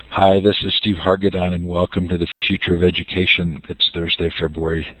Hi, this is Steve Hargadon, and welcome to the Future of Education. It's Thursday,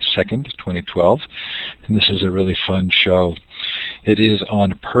 February 2nd, 2012, and this is a really fun show. It is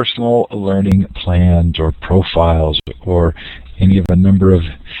on personal learning plans or profiles or any of a number of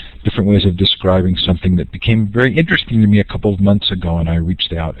different ways of describing something that became very interesting to me a couple of months ago, and I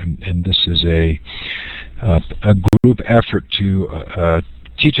reached out, and this is a group effort to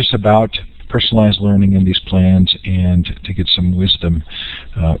teach us about personalized learning in these plans and to get some wisdom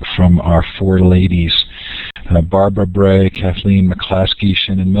from our four ladies. Barbara Bray, Kathleen McClaskey,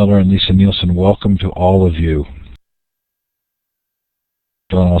 Shannon Miller, and Lisa Nielsen. Welcome to all of you.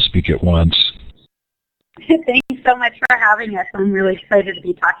 Don't all speak at once. Thanks so much for having us. I'm really excited to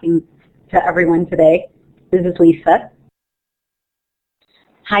be talking to everyone today. This is Lisa.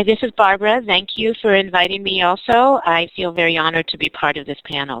 Hi, this is Barbara. Thank you for inviting me also. I feel very honored to be part of this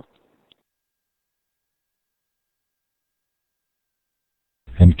panel.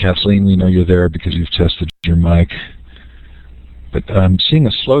 And Kathleen, we know you're there because you've tested your mic. But I'm seeing a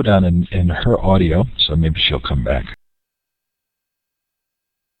slowdown in her audio, so maybe she'll come back.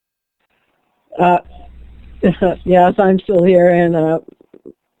 Yes, I'm still here, and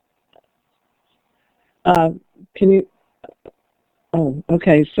can you? Oh,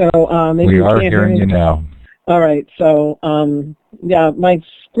 okay. So maybe we you are can't hearing hear you now. All right. So yeah, my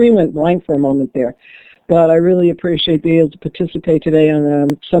screen went blank for a moment there, but I really appreciate being able to participate today on a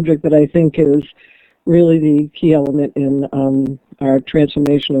subject that I think is really the key element in our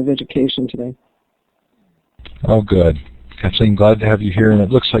transformation of education today. Oh, good. Kathleen, glad to have you here. And it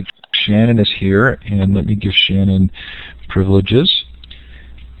looks like Shannon is here. And let me give Shannon privileges.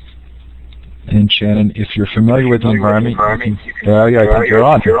 And Shannon, if you're familiar with the environment, you can, I think you're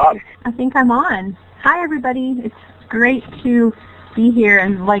on. I think I'm on. Hi, everybody. It's great to be here.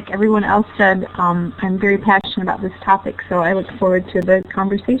 And like everyone else said, I'm very passionate about this topic, so I look forward to the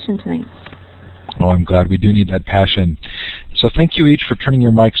conversation tonight. Oh, I'm glad. We do need that passion. So thank you each for turning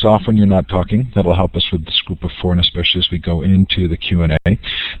your mics off when you're not talking. That'll help us with this group of four, and especially as we go into the Q&A.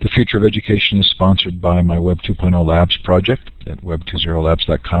 The Future of Education is sponsored by my Web 2.0 Labs project at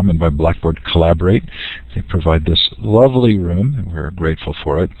web20labs.com and by Blackboard Collaborate. They provide this lovely room, and we're grateful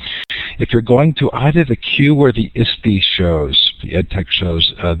for it. If you're going to either the Q or the ISTE shows, the EdTech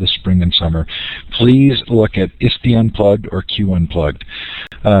shows this spring and summer, please look at ISTE Unplugged or Q Unplugged.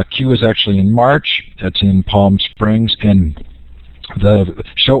 Q is actually in March. That's in Palm Springs, and the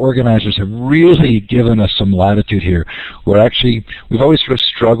show organizers have really given us some latitude here. We've always sort of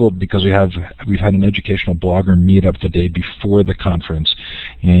struggled because we've had an educational blogger meet up the day before the conference,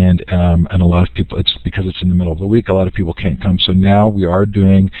 and a lot of people, it's because it's in the middle of the week, a lot of people can't come. So now we are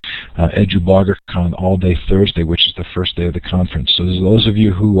doing EduBloggerCon all day Thursday, which is the first day of the conference. So those of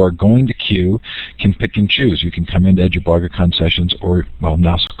you who are going to Q can pick and choose. You can come into EduBloggerCon sessions, or well,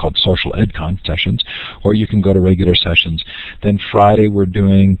 now called Social EdCon sessions, or you can go to regular sessions. Then Friday we're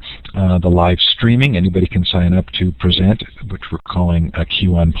doing the live streaming. Anybody can sign up to present, which we're calling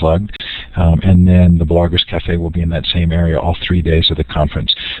Q Unplugged. And then the Bloggers Cafe will be in that same area all 3 days of the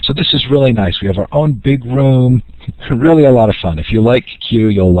conference. So this is really nice. We have our own big room. Really a lot of fun. If you like Q,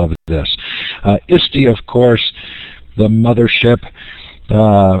 you'll love this. ISTE, of course, the mothership.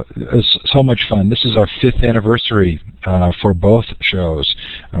 It's so much fun. This is our 5th anniversary for both shows.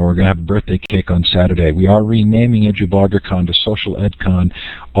 We're going to have a birthday cake on Saturday. We are renaming EduBloggerCon to Social EdCon.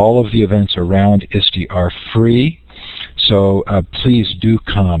 All of the events around ISTE are free, so please do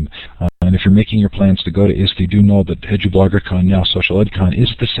come. And if you're making your plans to go to ISTE, do know that EduBloggerCon, now Social EdCon,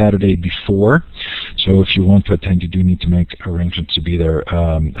 is the Saturday before. So if you want to attend, you do need to make arrangements to be there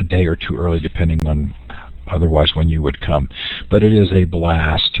a day or two early, depending on otherwise when you would come. But it is a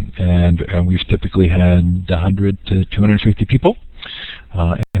blast, and we've typically had 100 to 250 people,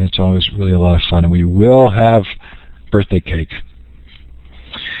 and it's always really a lot of fun. And we will have birthday cake.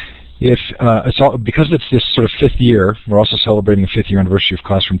 Because it's this sort of 5th year, we're also celebrating a 5th year anniversary of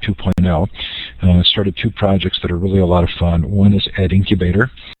Classroom 2.0. Started 2 projects that are really a lot of fun. One is Ed Incubator,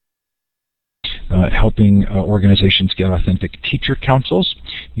 helping organizations get authentic teacher councils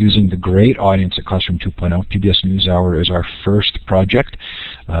using the great audience at Classroom 2.0. PBS NewsHour is our first project.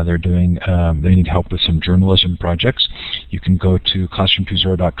 They need help with some journalism projects. You can go to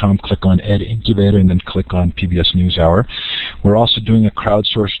classroom20.com, click on Ed Incubator, and then click on PBS NewsHour. We're also doing a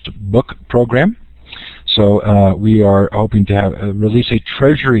crowdsourced book program. So we are hoping to release a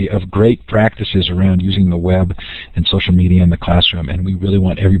treasury of great practices around using the web and social media in the classroom, and we really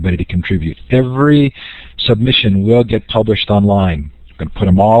want everybody to contribute. Every submission will get published online. We're going to put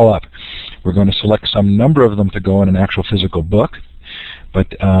them all up. We're going to select some number of them to go in an actual physical book.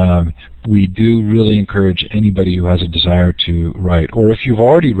 But we do really encourage anybody who has a desire to write, or if you've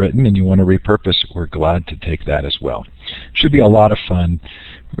already written and you want to repurpose, we're glad to take that as well. Should be a lot of fun.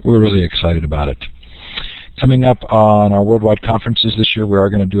 We're really excited about it. Coming up on our worldwide conferences this year, we are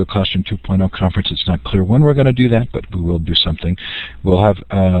going to do a Classroom 2.0 conference. It's not clear when we're going to do that, but we will do something. We'll have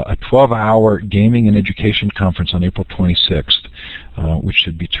a 12-hour gaming and education conference on April 26th, which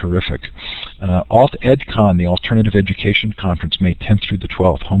should be terrific. Alt-EdCon, the Alternative Education Conference, May 10th through the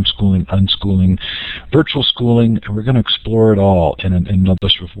 12th, homeschooling, unschooling, virtual schooling, and we're going to explore it all in another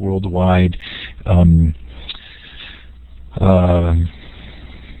sort of worldwide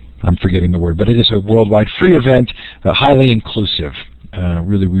I'm forgetting the word, but it is a worldwide free event, highly inclusive.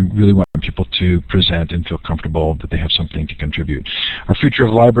 We really want people to present and feel comfortable that they have something to contribute. Our Future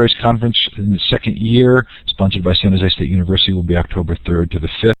of Libraries Conference in the second year, sponsored by San Jose State University, will be October 3rd to the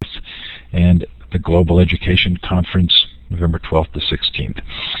 5th, and the Global Education Conference, November 12th to 16th.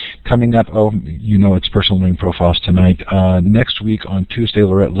 Coming up, you know it's Personal Learning Profiles tonight. Next week on Tuesday,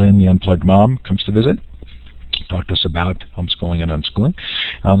 Lorette Lynn, the Unplugged Mom, comes to visit. Talk to us about homeschooling and unschooling.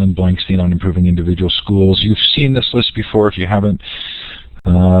 Alan Blankstein on improving individual schools. You've seen this list before. If you haven't,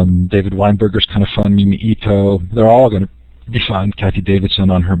 David Weinberger's kind of fun. Mimi Ito. They're all going to be fun. Kathy Davidson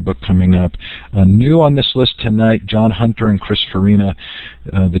on her book coming up. New on this list tonight, John Hunter and Chris Farina,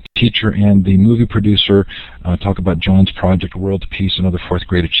 the teacher and the movie producer, talk about John's project, World Peace, and other fourth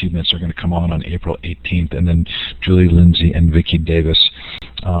grade achievements are going to come on April 18th. And then Julie Lindsay and Vicki Davis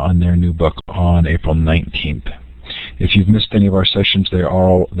on their new book on April 19th. If you've missed any of our sessions, they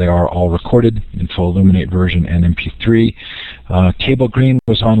are all recorded in full Illuminate version and MP3. Cable Green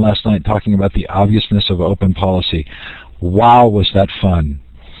was on last night talking about the obviousness of open policy. Wow, was that fun.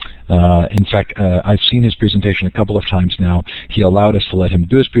 In fact, I've seen his presentation a couple of times now. He allowed us to let him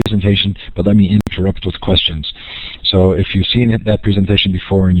do his presentation, but let me interrupt with questions. So if you've seen that presentation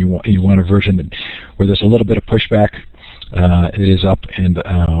before and you want a version where there's a little bit of pushback, it is up and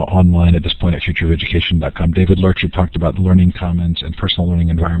online at this point at futureofeducation.com. David Lurcher talked about learning commons and personal learning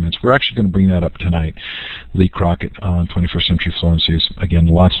environments. We're actually going to bring that up tonight. Lee Crockett on 21st Century Fluencies. Again,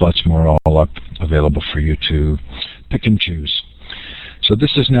 lots more all up, available for you to pick and choose. So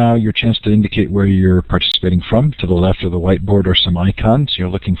this is now your chance to indicate where you're participating from. To the left of the whiteboard are some icons. You're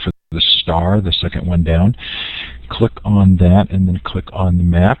looking for the star, the second one down. Click on that and then click on the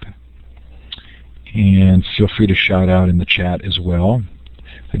map. And feel free to shout out in the chat as well.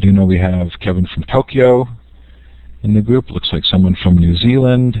 I do know we have Kevin from Tokyo in the group. Looks like someone from New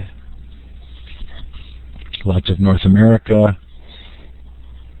Zealand. Lots of North America.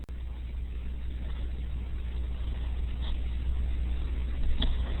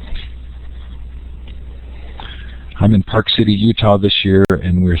 I'm in Park City, Utah this year,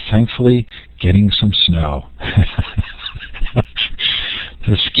 and we're thankfully getting some snow.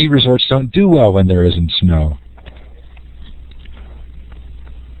 The ski resorts don't do well when there isn't snow.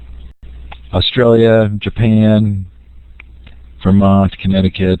 Australia, Japan, Vermont,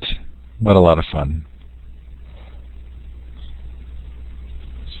 Connecticut, what a lot of fun.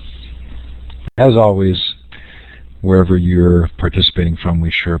 As always, wherever you're participating from, we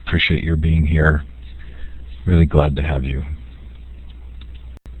sure appreciate your being here. Really glad to have you.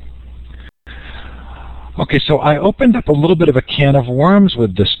 Okay, so I opened up a little bit of a can of worms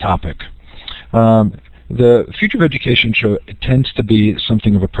with this topic. The Future of Education show tends to be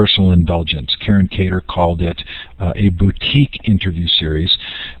something of a personal indulgence. Karen Cater called it a boutique interview series.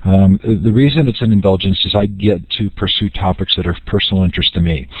 The reason it's an indulgence is I get to pursue topics that are of personal interest to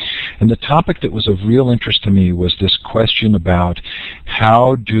me. And the topic that was of real interest to me was this question about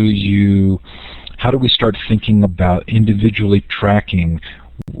how do we start thinking about individually tracking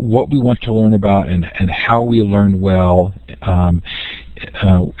what we want to learn about and how we learn well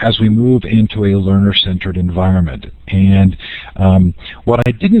as we move into a learner-centered environment. And what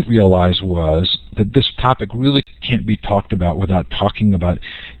I didn't realize was that this topic really can't be talked about without talking about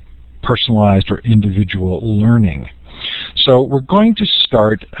personalized or individual learning. So we're going to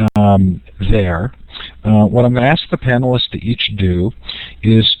start there. What I'm going to ask the panelists to each do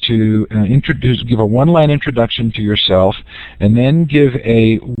is to give a one-line introduction to yourself and then give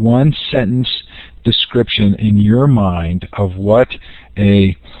a one-sentence description in your mind of what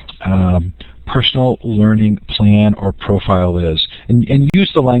a personal learning plan or profile is. And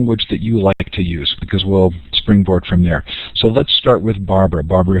use the language that you like to use because we'll springboard from there. So let's start with Barbara.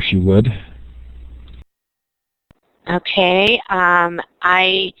 Barbara, if you would. Okay.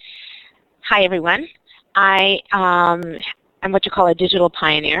 Hi, everyone. I'm what you call a digital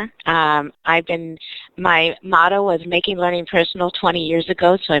pioneer. My motto was making learning personal 20 years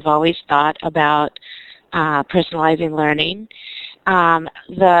ago, so I've always thought about personalizing learning.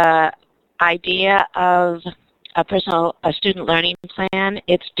 The idea of a student learning plan,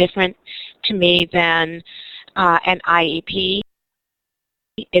 it's different to me than an IEP.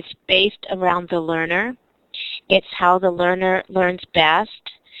 It's based around the learner. It's how the learner learns best,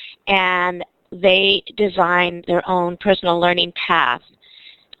 and they design their own personal learning path.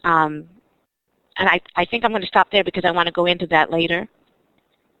 And I think I'm going to stop there because I want to go into that later.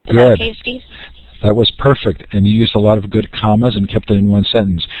 Is that okay, Steve? That was perfect, and you used a lot of good commas and kept it in one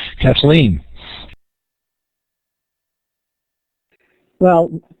sentence. Kathleen? Well,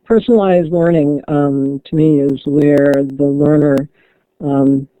 personalized learning to me is where the learner,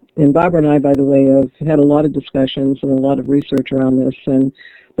 and Barbara and I, by the way, have had a lot of discussions and a lot of research around this.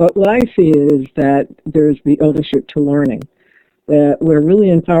 But what I see is that there's the ownership to learning. That we're really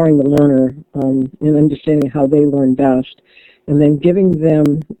empowering the learner in understanding how they learn best, and then giving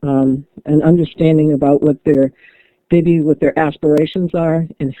them an understanding about what their aspirations are,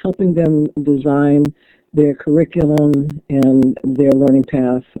 and helping them design their curriculum and their learning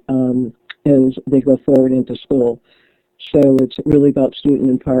path as they go forward into school. So it's really about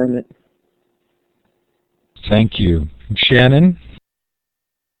student empowerment. Thank you. Shannon?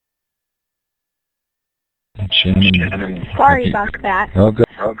 Sorry about that. Oh, good.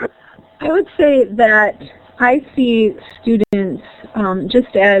 I would say that I see students,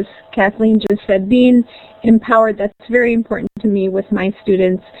 just as Kathleen just said, being empowered. That's very important to me with my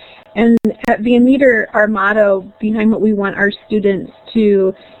students. And at VMeter, our motto behind what we want our students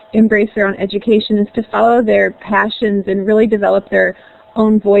to embrace their own education is to follow their passions and really develop their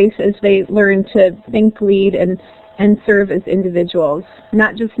own voice as they learn to think, lead, and serve as individuals,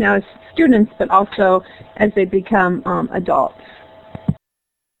 not just now as students, but also as they become adults.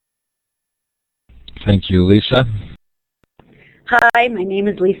 Thank you. Lisa? Hi, my name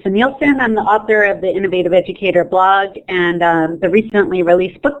is Lisa Nielsen. I'm the author of the Innovative Educator blog and the recently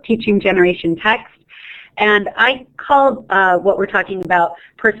released book, Teaching Generation Text. And I called what we're talking about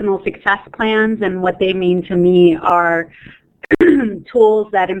personal success plans, and what they mean to me are tools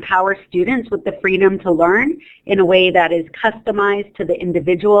that empower students with the freedom to learn in a way that is customized to the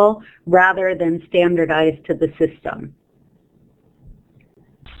individual rather than standardized to the system.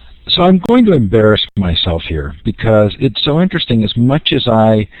 So I'm going to embarrass myself here because it's so interesting. As much as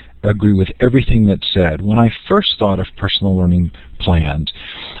I agree with everything that's said, when I first thought of personal learning plans,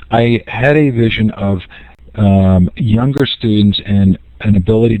 I had a vision of younger students and an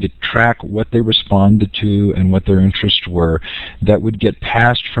ability to track what they responded to and what their interests were that would get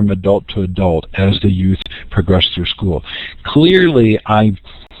passed from adult to adult as the youth progressed through school. Clearly, I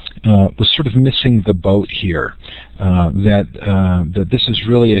was sort of missing the boat here, that this is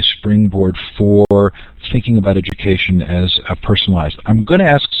really a springboard for thinking about education as personalized. I'm going to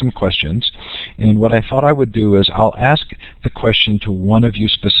ask some questions, and what I thought I would do is I'll ask the question to one of you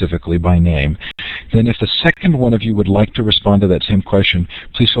specifically by name. Then if the second one of you would like to respond to that same question,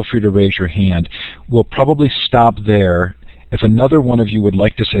 please feel free to raise your hand. We'll probably stop there. If another one of you would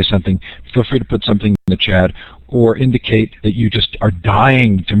like to say something, feel free to put something in the chat or indicate that you just are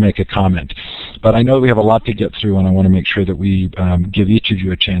dying to make a comment. But I know we have a lot to get through, and I want to make sure that we give each of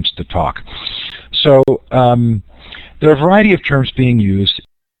you a chance to talk. So there are a variety of terms being used,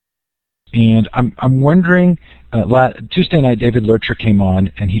 and I'm wondering, Tuesday night David Lurcher came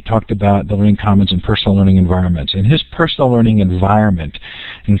on and he talked about the learning commons and personal learning environments. And his personal learning environment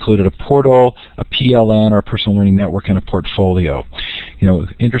included a portal, a PLN, or a personal learning network, and a portfolio. You know,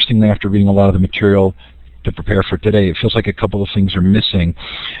 interestingly, after reading a lot of the material to prepare for today, it feels like a couple of things are missing.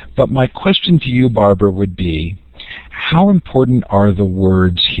 But my question to you, Barbara, would be, how important are the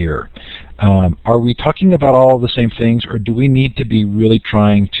words here? Are we talking about all the same things, or do we need to be really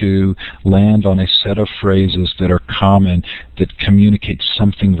trying to land on a set of phrases that are common, that communicate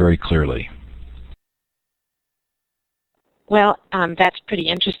something very clearly? Well, that's pretty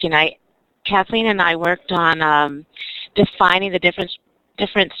interesting. Kathleen and I worked on defining the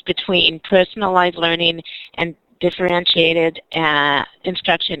difference between personalized learning and differentiated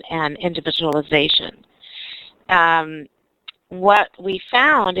instruction and individualization. What we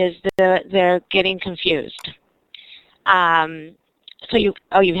found is that they're getting confused. So you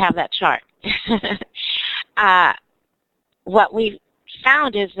have that chart. What we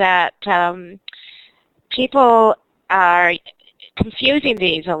found is that people are confusing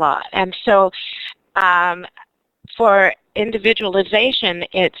these a lot, and so for individualization,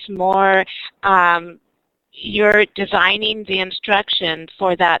 it's more you're designing the instruction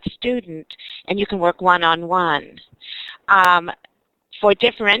for that student, and you can work one-on-one. For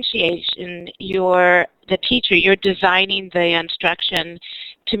differentiation, the teacher, you're designing the instruction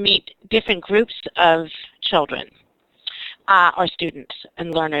to meet different groups of children. or students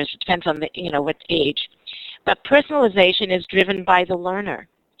and learners. It depends on the, what age. But personalization is driven by the learner,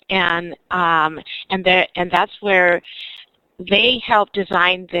 and that's where they help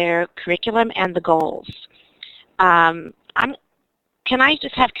design their curriculum and the goals. Can I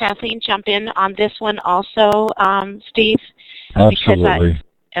just have Kathleen jump in on this one also, Steve? Absolutely.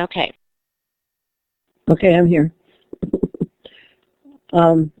 Okay. Okay, I'm here.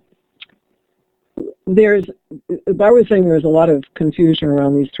 Barbara was saying there's a lot of confusion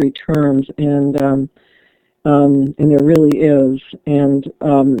around these three terms, and there really is. And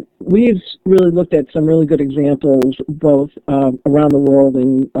we've really looked at some really good examples, both around the world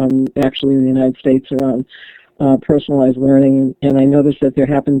and actually in the United States, around personalized learning. And I noticed that there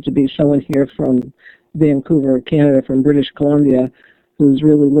happens to be someone here from Vancouver, Canada, from British Columbia, who's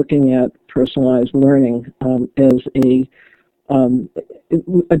really looking at personalized learning as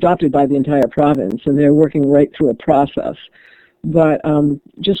adopted by the entire province, and they're working right through a process. But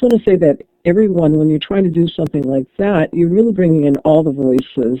just want to say that everyone, when you're trying to do something like that, you're really bringing in all the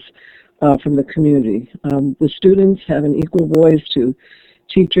voices from the community. The students have an equal voice to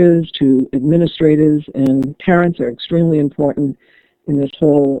teachers, to administrators, and parents are extremely important in this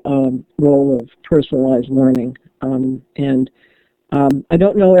whole role of personalized learning. I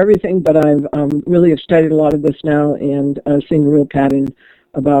don't know everything, but I've really have studied a lot of this now and seeing a real pattern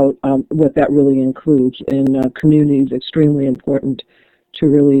about what that really includes. And community is extremely important to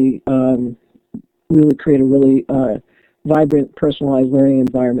really create a really vibrant, personalized learning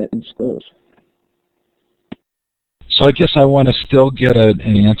environment in schools. So I guess I want to still get an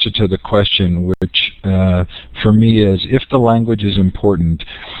answer to the question, which for me is, if the language is important,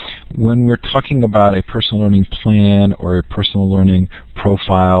 when we're talking about a personal learning plan or a personal learning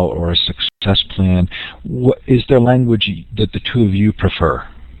profile or a success plan, what is there language that the two of you prefer?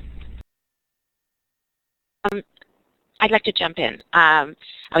 I'd like to jump in. I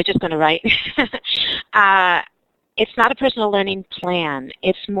was just going to write. It's not a personal learning plan.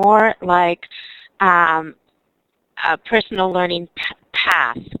 It's more like a personal learning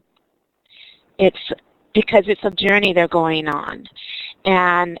path. It's because it's a journey they're going on,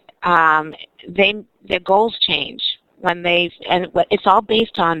 and their goals change and it's all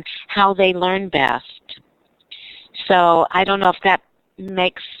based on how they learn best. So I don't know if that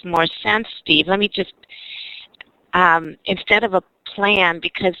makes more sense, Steve. Let me just instead of a plan,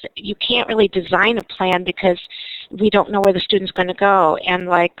 because you can't really design a plan because we don't know where the student's going to go. And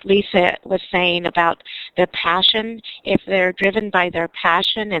like Lisa was saying about their passion, if they're driven by their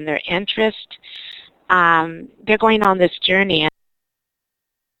passion and their interest, they're going on this journey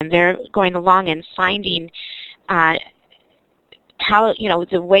and they're going along and finding how,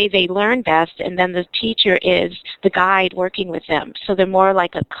 the way they learn best, and then the teacher is the guide working with them. So they're more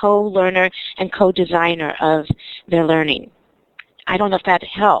like a co-learner and co-designer of their learning. I don't know if that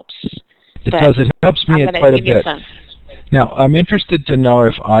helps. It does. It helps me quite a bit. Now, I'm interested to know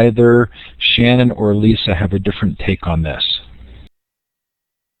if either Shannon or Lisa have a different take on this.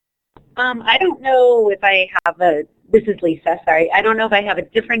 I don't know if I have this is Lisa, sorry. I don't know if I have a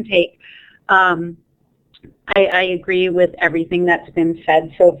different take. I agree with everything that's been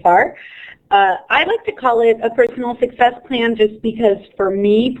said so far. I like to call it a personal success plan just because for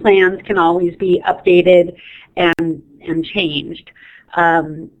me, plans can always be updated and changed.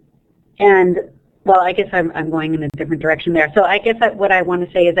 Well, I guess I'm going in a different direction there. So I guess what I want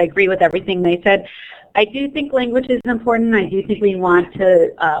to say is I agree with everything they said. I do think language is important. I do think we want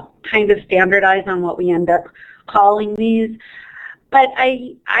to kind of standardize on what we end up calling these. But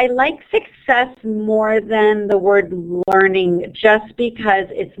I like success more than the word learning just because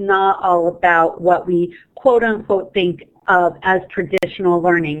it's not all about what we quote unquote think of as traditional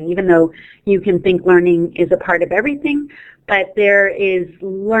learning, even though you can think learning is a part of everything. But there is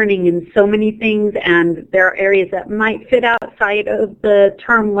learning in so many things, and there are areas that might fit outside of the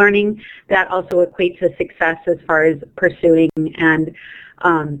term learning that also equate to success as far as pursuing and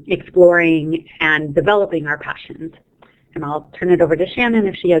exploring and developing our passions. And I'll turn it over to Shannon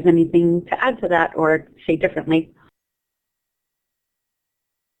if she has anything to add to that or say differently.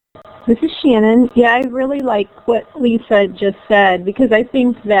 This is Shannon. Yeah, I really like what Lisa just said because I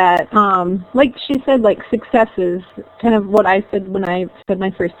think that, like she said, like success is kind of what I said when I said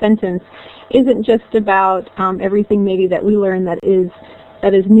my first sentence, isn't just about everything maybe that we learn that is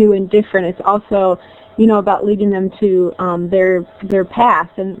new and different. It's also, about leading them to their path,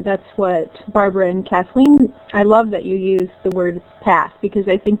 and that's what Barbara and Kathleen, I love that you use the word path because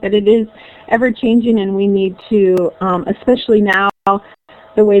I think that it is ever-changing and we need to, especially now,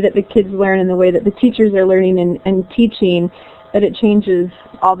 the way that the kids learn and the way that the teachers are learning and teaching, that it changes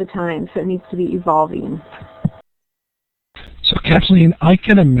all the time, so it needs to be evolving. So Kathleen, I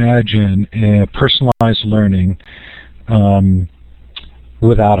can imagine personalized learning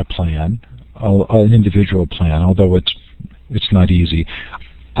without a plan, an individual plan, although it's not easy.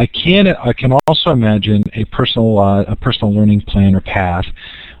 I can also imagine a personal learning plan or path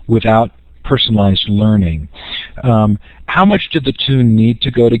without personalized learning. How much do the two need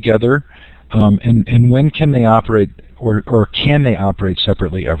to go together, and when can they operate, or can they operate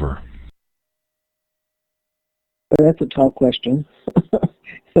separately ever? That's a tall question,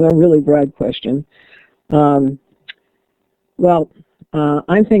 and a really broad question. I'm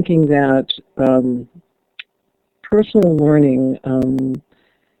thinking that personal learning,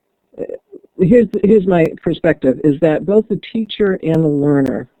 here's my perspective, is that both the teacher and the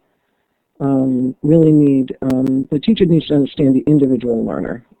learner really need, the teacher needs to understand the individual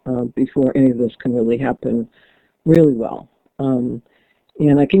learner before any of this can really happen really well.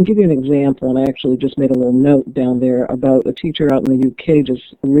 And I can give you an example, and I actually just made a little note down there about a teacher out in the UK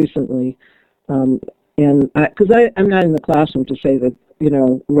just recently, and because I'm not in the classroom to say that,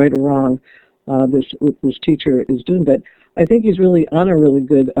 right or wrong, this teacher is doing, but I think he's really on a really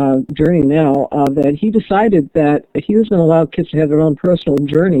good journey now, that he decided that he was going to allow kids to have their own personal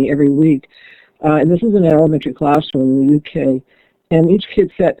journey every week. And this is in an elementary classroom in the UK. And each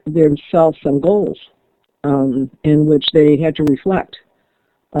kid set themselves some goals in which they had to reflect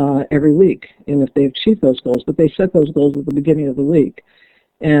every week, and if they achieved those goals. But they set those goals at the beginning of the week.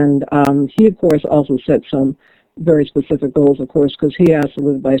 And he, of course, also set some very specific goals, of course, because he has to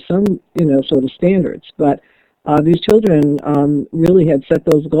live by some, sort of standards. But these children really had set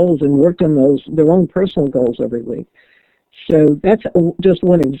those goals and worked on their own personal goals every week. So that's just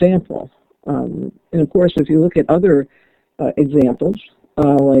one example. And of course, if you look at other examples,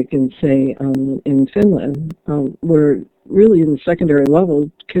 like in, say, in Finland, where really in the secondary level,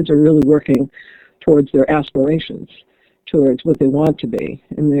 kids are really working towards their aspirations, towards what they want to be,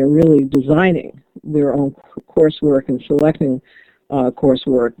 and they're really designing their own coursework and selecting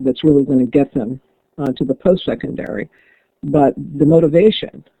coursework that's really going to get them to the post-secondary. But the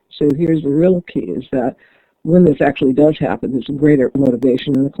motivation, so here's the real key, is that when this actually does happen, there's a greater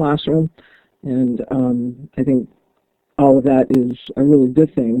motivation in the classroom, and I think all of that is a really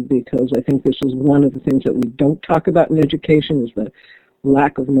good thing, because I think this is one of the things that we don't talk about in education, is the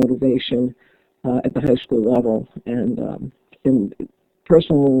lack of motivation at the high school level. And in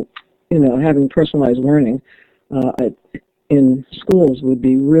personal, having personalized learning in schools would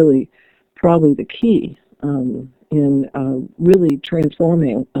be really probably the key in really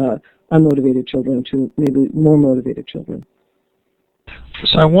transforming unmotivated children to maybe more motivated children.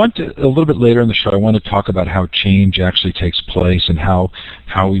 So I want to, a little bit later in the show, I want to talk about how change actually takes place and how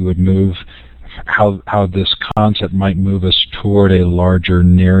we would move, how this concept might move us toward a larger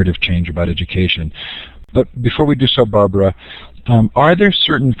narrative change about education. But before we do so, Barbara, are there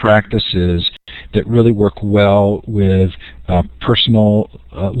certain practices that really work well with personal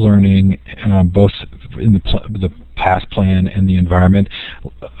learning, both in the path plan and the environment?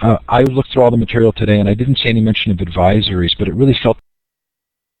 I looked through all the material today, and I didn't see any mention of advisories, but it really felt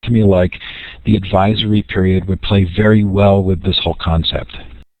to me like the advisory period would play very well with this whole concept.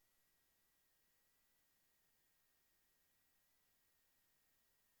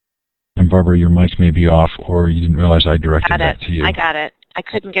 And Barbara, your mic may be off, or you didn't realize I directed that to you. I got it. I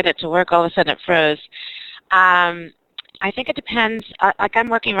couldn't get it to work. All of a sudden it froze. I think it depends. Like I'm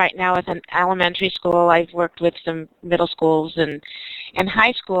working right now with an elementary school. I've worked with some middle schools, and in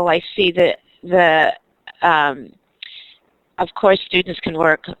high school I see the of course, students can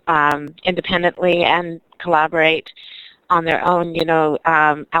work independently and collaborate on their own,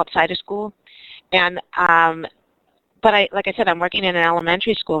 outside of school. And but like I said, I'm working in an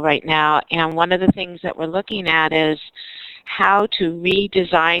elementary school right now, and one of the things that we're looking at is how to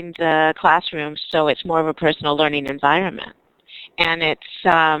redesign the classroom so it's more of a personal learning environment. And it's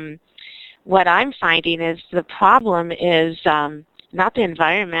what I'm finding is the problem is not the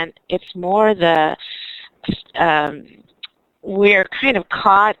environment; it's more the we're kind of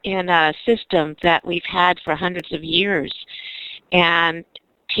caught in a system that we've had for hundreds of years, and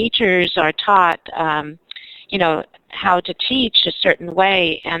teachers are taught, how to teach a certain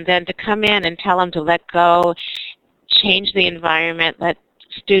way, and then to come in and tell them to let go, change the environment, let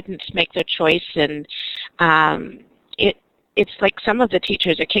students make their choice, and it's like some of the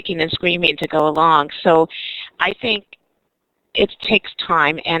teachers are kicking and screaming to go along. So I think it takes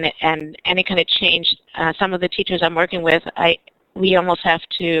time, and any kind of change. Some of the teachers I'm working with, we almost have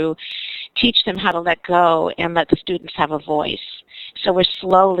to teach them how to let go and let the students have a voice. So we're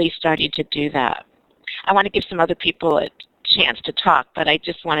slowly starting to do that. I want to give some other people a chance to talk, but I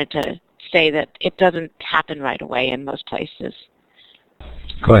just wanted to say that it doesn't happen right away in most places.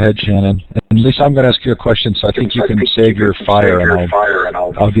 Go ahead, Shannon. And Lisa, I'm going to ask you a question, so I think you can save your fire, and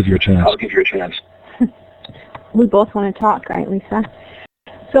I'll give you a chance. We both want to talk, right, Lisa?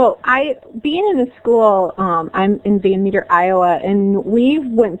 So being in a school, I'm in Van Meter, Iowa, and we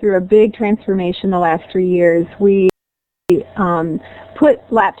went through a big transformation the last 3 years. We put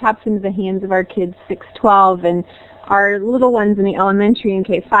laptops into the hands of our kids 6-12, and our little ones in the elementary and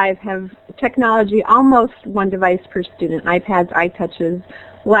K-5 have technology, almost one device per student, iPads, iTouches,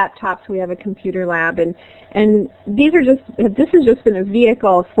 laptops. We have a computer lab, and this has just been a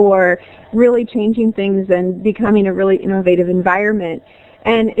vehicle for really changing things and becoming a really innovative environment.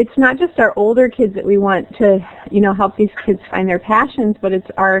 And it's not just our older kids that we want to, help these kids find their passions, but it's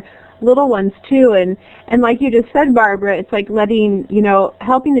our little ones too. And like you just said, Barbara, it's like helping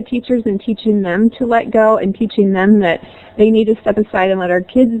the teachers and teaching them to let go and teaching them that they need to step aside and let our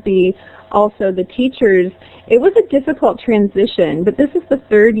kids be also the teachers. It was a difficult transition, but this is the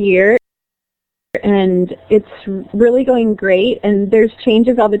 3rd year, and it's really going great, and there's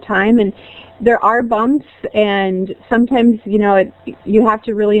changes all the time, and there are bumps, and sometimes, you have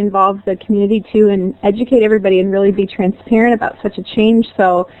to really involve the community too and educate everybody and really be transparent about such a change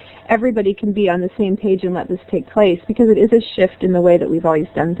so everybody can be on the same page and let this take place, because it is a shift in the way that we've always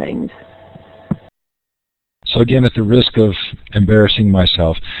done things. So again, at the risk of embarrassing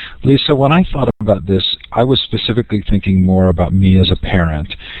myself, Lisa, when I thought about this, I was specifically thinking more about me as a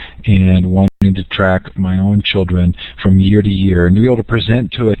parent and wanting to track my own children from year to year and to be able to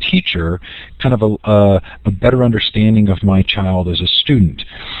present to a teacher kind of a better understanding of my child as a student.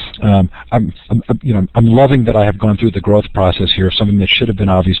 I'm loving that I have gone through the growth process here, something that should have been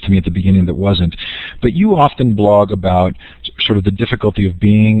obvious to me at the beginning that wasn't. But you often blog about sort of the difficulty of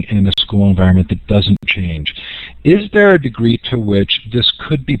being in a school environment that doesn't change. Is there a degree to which this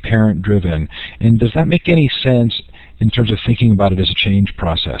could be parent-driven? And does that make any sense in terms of thinking about it as a change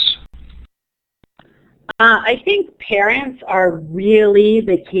process? I think parents are really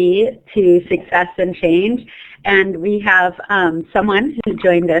the key to success and change. And we have someone who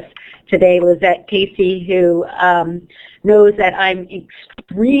joined us today, Lizette Casey, who knows that I'm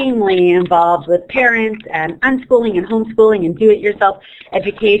extremely involved with parents and unschooling and homeschooling and do-it-yourself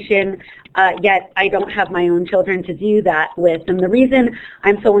education, yet I don't have my own children to do that with. And the reason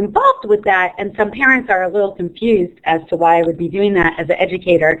I'm so involved with that, and some parents are a little confused as to why I would be doing that as an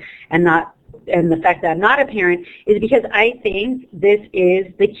educator and the fact that I'm not a parent, is because I think this is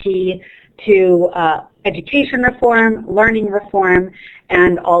the key to education reform, learning reform,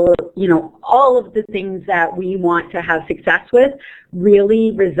 and all of the things that we want to have success with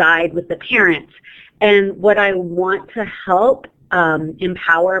really reside with the parents. And what I want to help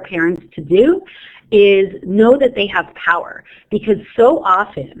empower parents to do is know that they have power, because so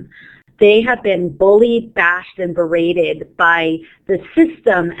often they have been bullied, bashed, and berated by the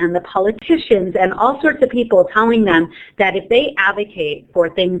system and the politicians and all sorts of people telling them that if they advocate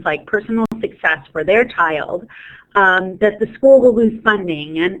for things like personal success for their child, that the school will lose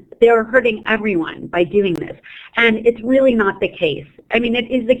funding, and they're hurting everyone by doing this. And it's really not the case. I mean,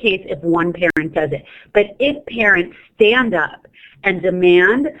 it is the case if one parent does it. But if parents stand up and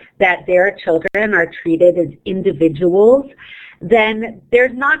demand that their children are treated as individuals, then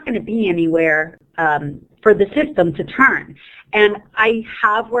there's not going to be anywhere for the system to turn. And I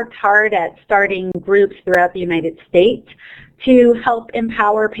have worked hard at starting groups throughout the United States to help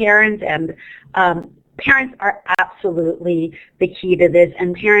empower parents, and parents are absolutely the key to this,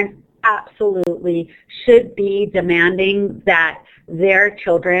 and parents absolutely should be demanding that their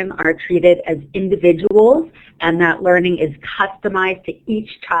children are treated as individuals and that learning is customized to each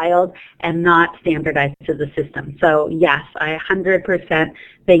child and not standardized to the system. So yes, I 100%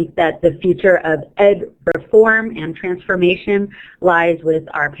 think that the future of ed reform and transformation lies with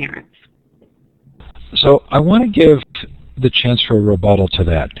our parents. So I want to give the chance for a rebuttal to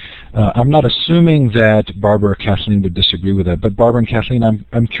that. I'm not assuming that Barbara or Kathleen would disagree with that, but Barbara and Kathleen,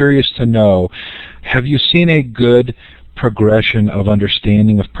 I'm curious to know, have you seen a good progression of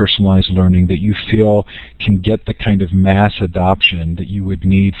understanding of personalized learning that you feel can get the kind of mass adoption that you would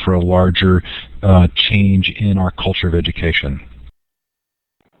need for a larger change in our culture of education?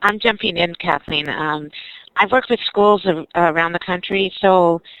 I'm jumping in, Kathleen. I've worked with schools around the country,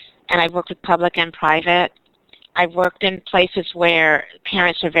 and I've worked with public and private. I've worked in places where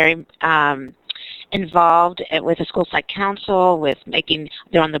parents are very involved with a school site council,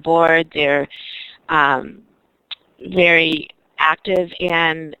 they're on the board, they're very active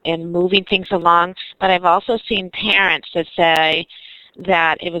in moving things along. But I've also seen parents that say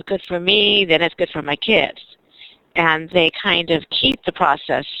that it was good for me, then it's good for my kids. And they kind of keep the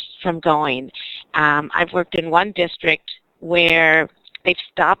process from going. I've worked in one district where they've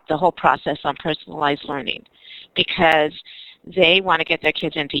stopped the whole process on personalized learning because they want to get their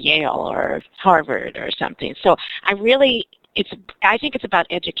kids into Yale or Harvard or something. So I think it's about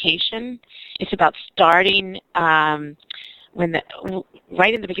education. It's about starting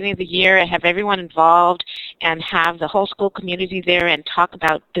right in the beginning of the year, have everyone involved and have the whole school community there and talk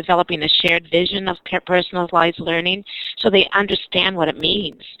about developing a shared vision of personalized learning so they understand what it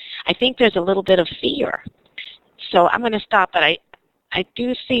means. I think there's a little bit of fear. So I'm going to stop, but I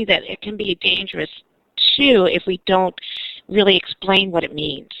do see that it can be dangerous too if we don't really explain what it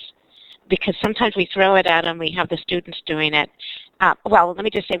means. Because sometimes we throw it at them, we have the students doing it. Well, let me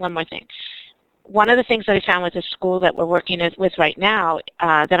just say one more thing. One of the things that I found with the school that we're working with right now,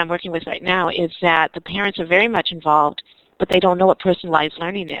 that I'm working with right now, is that the parents are very much involved, but they don't know what personalized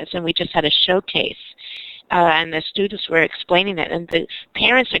learning is. And we just had a showcase, and the students were explaining it. And the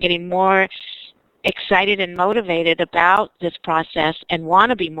parents are getting more excited and motivated about this process and want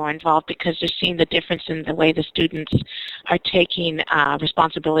to be more involved because they're seeing the difference in the way the students are taking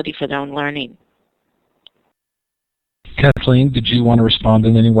responsibility for their own learning. Kathleen, did you want to respond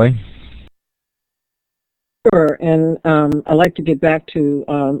in any way? Sure, and I'd like to get back to,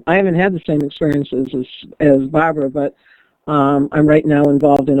 I haven't had the same experiences as Barbara, but I'm right now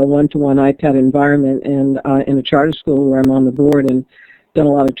involved in a one-to-one iPad environment and in a charter school where I'm on the board and done a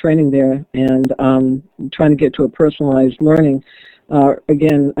lot of training there and trying to get to a personalized learning.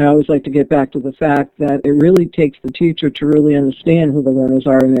 Again, I always like to get back to the fact that it really takes the teacher to really understand who the learners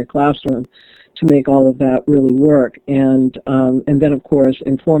are in their classroom to make all of that really work. And then, of course,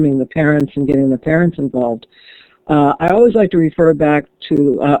 informing the parents and getting the parents involved. I always like to refer back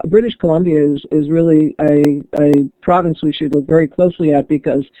to British Columbia is really a province we should look very closely at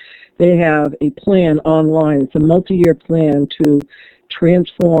because they have a plan online. It's a multi-year plan to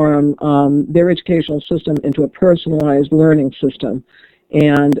transform their educational system into a personalized learning system.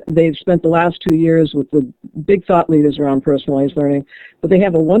 And they've spent the last 2 years with the big thought leaders around personalized learning, but they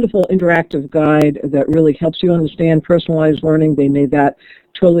have a wonderful interactive guide that really helps you understand personalized learning. They made that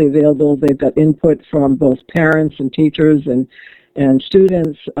totally available. They've got input from both parents and teachers and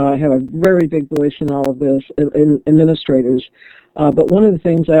students have a very big voice in all of this, and administrators. But one of the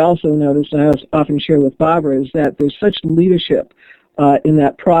things I also noticed, and I often share with Barbara, is that there's such leadership in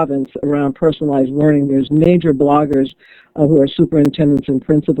that province around personalized learning. There's major bloggers who are superintendents and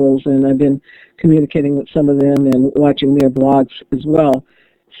principals, and I've been communicating with some of them and watching their blogs as well.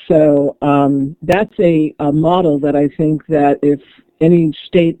 So that's a model that I think that if any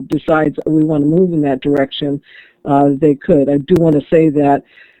state decides we want to move in that direction, they could. I do want to say that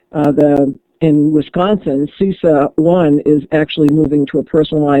in Wisconsin, CISA 1 is actually moving to a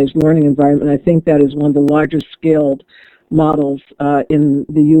personalized learning environment. I think that is one of the largest scaled models in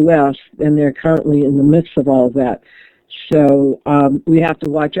the U.S., and they're currently in the midst of all of that. So we have to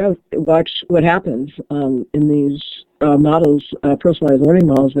watch what happens in these models, personalized learning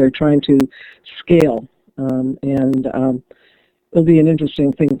models they're trying to scale. And it'll be an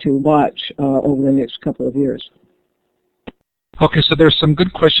interesting thing to watch over the next couple of years. Okay, so there's some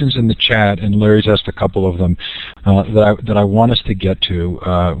good questions in the chat, and Larry's asked a couple of them that I want us to get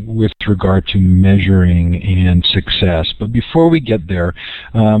to with regard to measuring and success. But before we get there,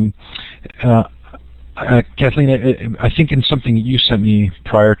 Kathleen, I think in something you sent me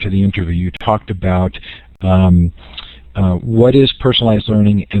prior to the interview, you talked about what is personalized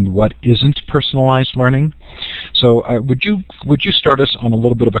learning and what isn't personalized learning. So would you start us on a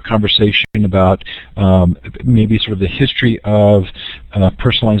little bit of a conversation about maybe sort of the history of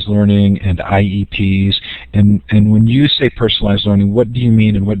personalized learning and IEPs, and when you say personalized learning, what do you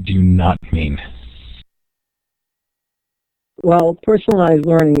mean and what do you not mean? Well, personalized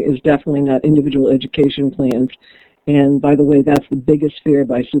learning is definitely not individual education plans, and by the way, that's the biggest fear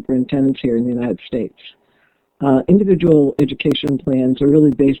by superintendents here in the United States. Individual education plans are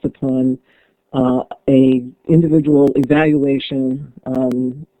really based upon a individual evaluation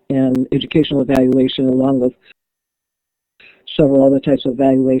and educational evaluation along with several other types of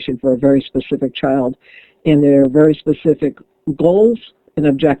evaluation for a very specific child. And there are very specific goals and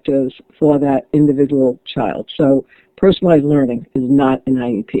objectives for that individual child. So personalized learning is not an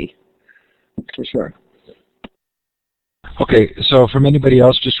IEP, for sure. Okay, so from anybody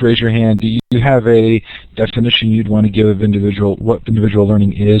else, just raise your hand. Do you have a definition you'd want to give of what individual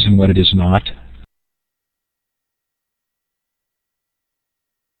learning is and what it is not?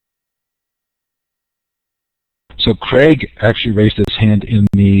 So Craig actually raised his hand in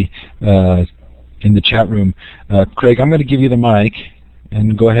the chat room. Craig, I'm going to give you the mic,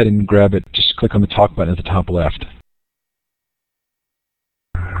 and go ahead and grab it. Just click on the talk button at the top left.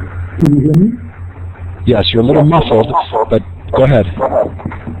 Can you hear me? Yes, you're a little muffled, but go ahead.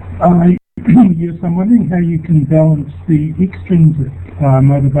 Yes, I'm wondering how you can balance the extrinsic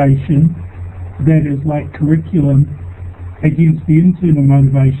motivation, that is like curriculum, against the internal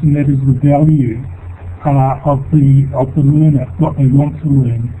motivation, that is the value of the learner, what they want to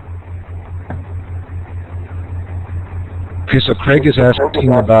learn. Okay, so Craig is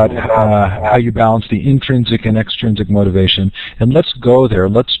asking about how you balance the intrinsic and extrinsic motivation, and let's go there.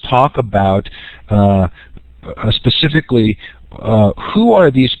 Let's talk about specifically who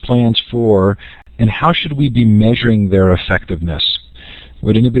are these plans for, and how should we be measuring their effectiveness?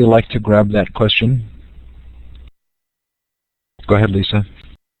 Would anybody like to grab that question? Go ahead, Lisa.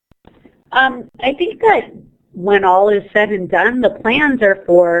 I think that when all is said and done, the plans are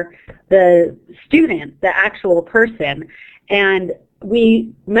for the student, the actual person. And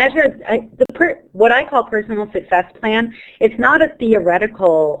we measure what I call personal success plan. It's not a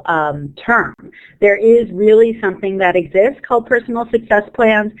theoretical term. There is really something that exists called personal success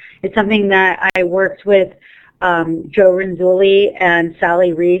plans. It's something that I worked with Joe Renzulli and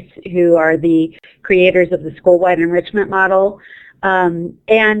Sally Reese, who are the creators of the school-wide enrichment model.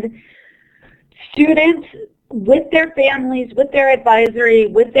 And students, with their families, with their advisory,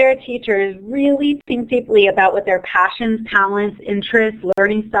 with their teachers, really think deeply about what their passions, talents, interests,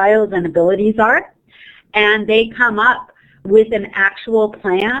 learning styles, and abilities are. And they come up with an actual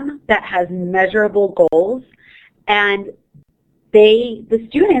plan that has measurable goals. And the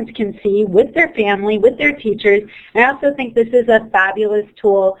students can see with their family, with their teachers. And I also think this is a fabulous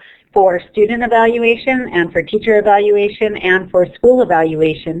tool for student evaluation and for teacher evaluation and for school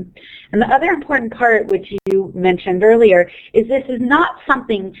evaluation. And the other important part, which you mentioned earlier, is this is not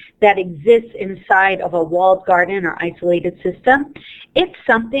something that exists inside of a walled garden or isolated system. It's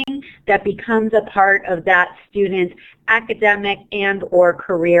something that becomes a part of that student's academic and or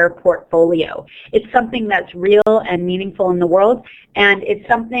career portfolio. It's something that's real and meaningful in the world, and it's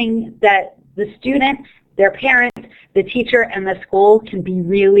something that the student, their parents, the teacher, and the school can be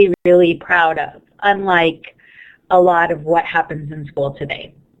really, really proud of, unlike a lot of what happens in school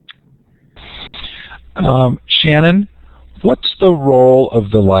today. Shannon, what's the role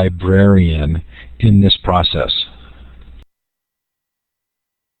of the librarian in this process?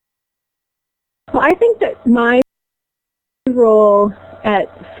 Well, I think that my role at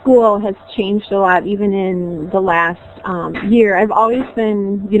school has changed a lot, even in the last year. I've always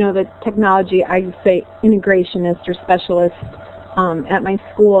been, the technology, I say, integrationist or specialist at my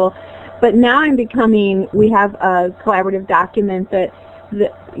school. But now I'm becoming, we have a collaborative document that,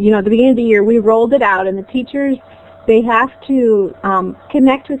 at the beginning of the year, we rolled it out, and the teachers, they have to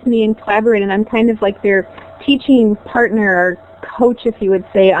connect with me and collaborate, and I'm kind of like their teaching partner or coach, if you would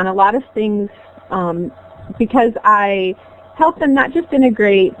say, on a lot of things, because I help them not just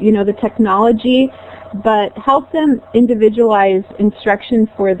integrate, the technology, but help them individualize instruction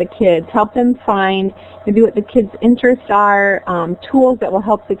for the kids, help them find maybe what the kids' interests are, tools that will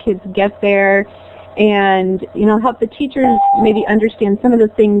help the kids get there, and, help the teachers maybe understand some of the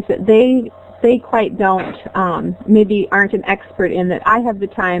things that they quite don't, maybe aren't an expert in, that I have the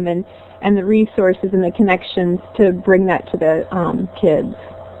time and the resources and the connections to bring that to the kids.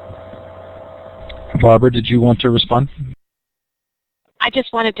 Barbara, did you want to respond? I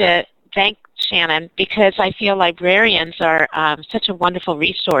just wanted to thank Shannon, because I feel librarians are such a wonderful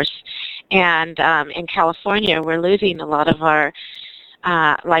resource, and in California we're losing a lot of our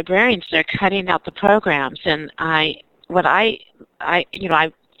librarians. They're cutting out the programs, and I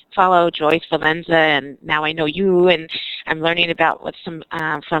follow Joyce Valenza, and now I know you, and I'm learning about what's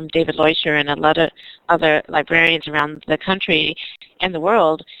from David Leuscher and a lot of other librarians around the country and the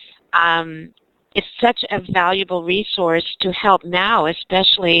world. It's such a valuable resource to help now,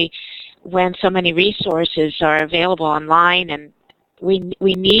 especially when so many resources are available online, and we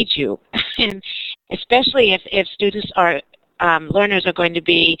need you. And especially if students are learners are going to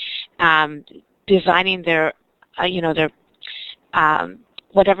be designing their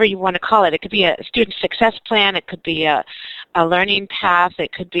whatever you want to call it. It could be a student success plan, it could be a learning path,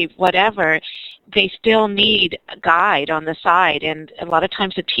 it could be whatever. They still need a guide on the side, and a lot of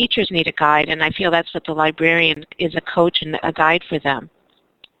times the teachers need a guide, and I feel that's what the librarian is, a coach and a guide for them.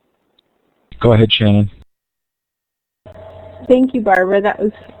 Go ahead, Shannon. Thank you, Barbara. That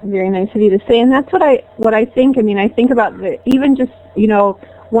was very nice of you to say, and that's what I think. I mean, I think about even just,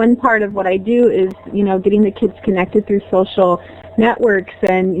 one part of what I do is, getting the kids connected through social networks,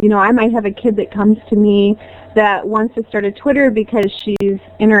 and, I might have a kid that comes to me that wants to start a Twitter because she's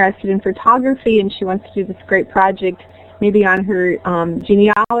interested in photography and she wants to do this great project maybe on her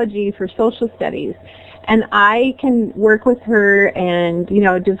genealogy for social studies. And I can work with her and,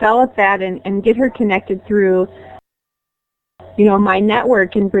 develop that and get her connected through, my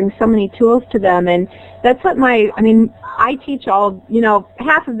network and bring so many tools to them. And that's what I teach all,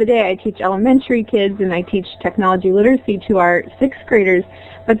 half of the day I teach elementary kids and I teach technology literacy to our 6th graders.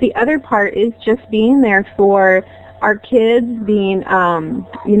 But the other part is just being there for our kids, being,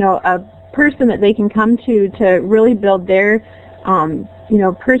 a person that they can come to really build their,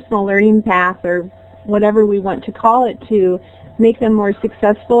 personal learning path or whatever we want to call it, to make them more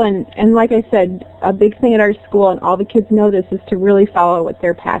successful. And like I said, a big thing at our school, and all the kids know this, is to really follow what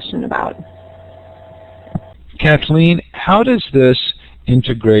they're passionate about. Kathleen, how does this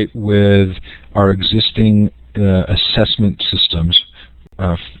integrate with our existing assessment systems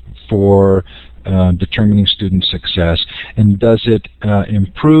for determining student success? And does it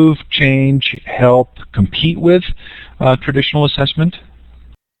improve, change, help, compete with traditional assessment?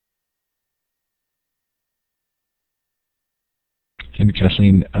 And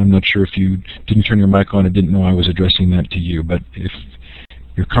Kathleen, I'm not sure if you didn't turn your mic on. I didn't know I was addressing that to you, but if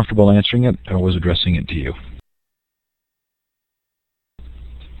you're comfortable answering it, I was addressing it to you.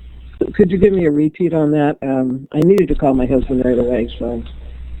 Could you give me a repeat on that? I needed to call my husband right away, so.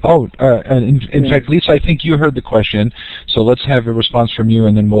 Oh, in fact, Lisa, I think you heard the question, so let's have a response from you,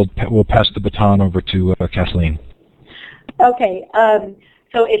 and then we'll pass the baton over to Kathleen. Okay,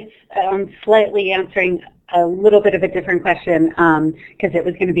 so it's slightly answering a little bit of a different question because it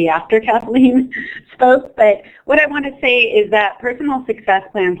was going to be after Kathleen spoke. But what I want to say is that personal success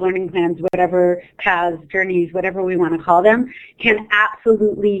plans, learning plans, whatever paths, journeys, whatever we want to call them, can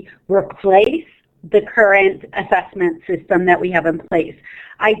absolutely replace the current assessment system that we have in place.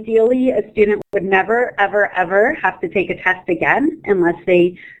 Ideally, a student would never, ever, ever have to take a test again unless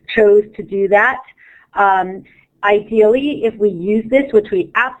they chose to do that. Ideally, if we use this, which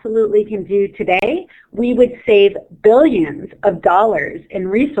we absolutely can do today, we would save billions of dollars in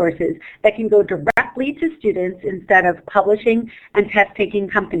resources that can go directly to students instead of publishing and test-taking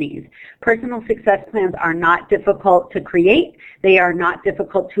companies. Personal success plans are not difficult to create. They are not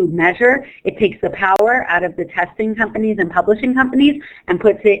difficult to measure. It takes the power out of the testing companies and publishing companies and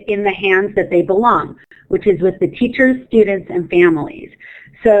puts it in the hands that they belong, which is with the teachers, students, and families.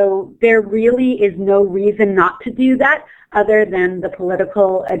 So there really is no reason not to do that other than the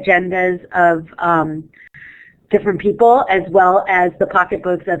political agendas of different people, as well as the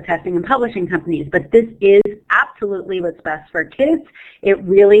pocketbooks of testing and publishing companies. But this is absolutely what's best for kids. It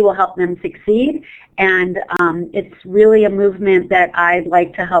really will help them succeed. And it's really a movement that I'd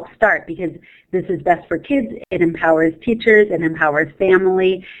like to help start, because this is best for kids. It empowers teachers. It empowers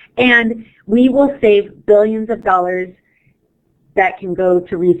family. And we will save billions of dollars that can go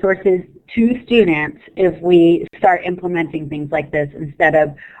to resources to students if we start implementing things like this instead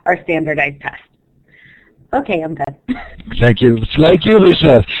of our standardized tests. Okay, I'm done. Thank you,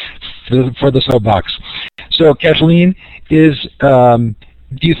 Lisa, for the soapbox. So, Kathleen, do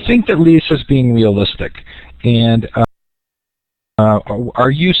you think that Lisa's being realistic? And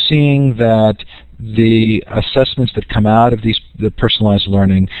are you seeing that the assessments that come out of the personalized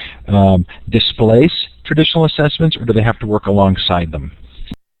learning displace traditional assessments, or do they have to work alongside them?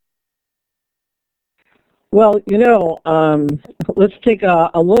 Well, let's take a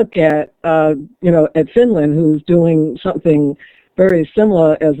look at, at Finland, who's doing something very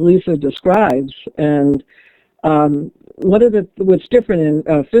similar as Lisa describes. And what's different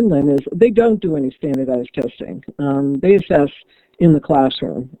in Finland is they don't do any standardized testing. They assess in the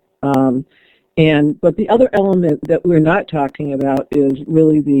classroom. But the other element that we're not talking about is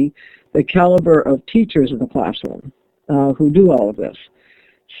really the caliber of teachers in the classroom who do all of this.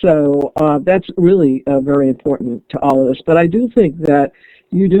 So that's really very important to all of this. But I do think that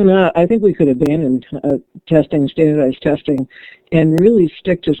I think we could abandon testing, standardized testing, and really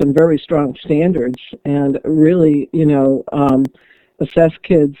stick to some very strong standards and really, assess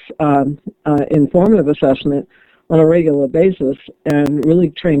kids in formative assessment on a regular basis and really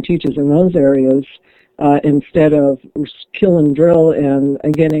train teachers in those areas instead of kill and drill and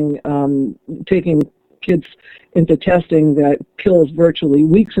taking kids into testing that kills virtually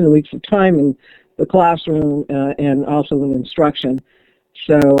weeks and weeks of time in the classroom and also in instruction.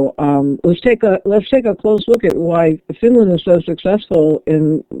 So let's take a close look at why Finland is so successful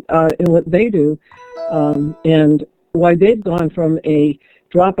in what they do, and why they've gone from a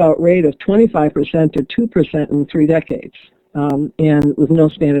dropout rate of 25% to 2% in 3 decades, and with no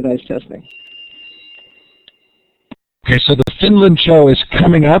standardized testing. Okay, so the Finland show is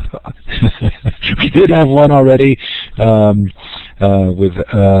coming up. We did have one already with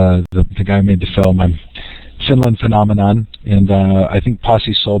the guy who made the film. I'm Finland phenomenon, and I think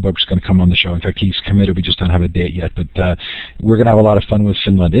Pasi Solberg's going to come on the show. In fact, he's committed. We just don't have a date yet, but we're going to have a lot of fun with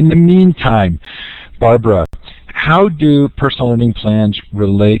Finland. In the meantime, Barbara, how do personal learning plans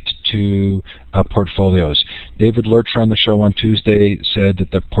relate to portfolios? David Lurcher on the show on Tuesday said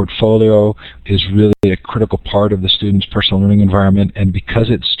that the portfolio is really a critical part of the student's personal learning environment, and because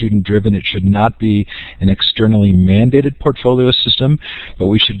it's student-driven, it should not be an externally mandated portfolio system, but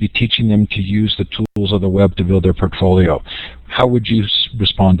we should be teaching them to use the tools of the web to build their portfolio. How would you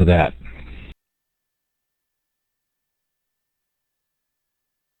respond to that?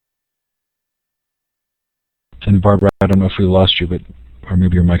 And Barbara, I don't know if we lost you, or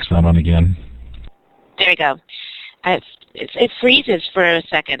maybe your mic's not on again. There you go. It freezes for a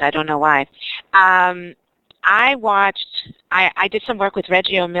second. I don't know why. I did some work with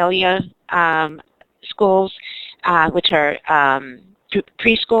Reggio Emilia schools, which are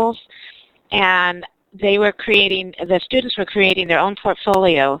preschools, and the students were creating their own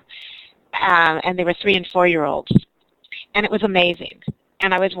portfolio, and they were 3- and 4-year-olds, and it was amazing.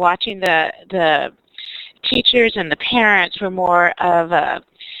 And I was watching the teachers and the parents were more of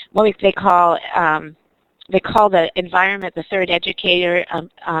what they call the environment the third educator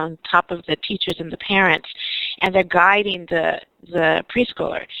on top of the teachers and the parents, and they're guiding the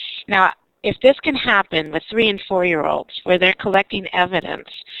preschooler. Now, if this can happen with 3- and 4-year-olds, where they're collecting evidence,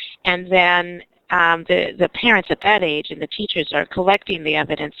 and then the parents at that age and the teachers are collecting the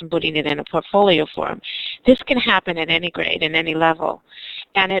evidence and putting it in a portfolio form, this can happen at any grade and any level.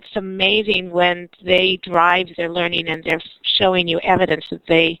 And it's amazing when they drive their learning and they're showing you evidence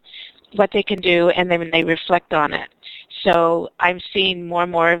that what they can do, and then when they reflect on it. So I'm seeing more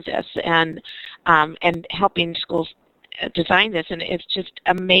and more of this, and helping schools design this, and it's just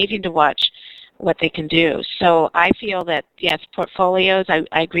amazing to watch what they can do. So I feel that, yes, portfolios, I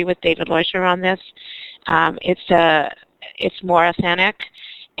agree with David Leuchter on this. It's more authentic,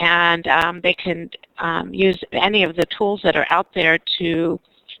 and they can use any of the tools that are out there to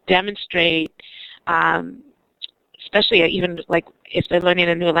demonstrate, especially even like if they're learning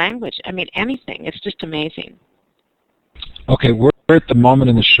a new language. I mean, anything. It's just amazing. Okay, we're at the moment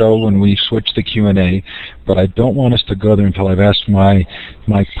in the show when we switch the Q&A, but I don't want us to go there until I've asked my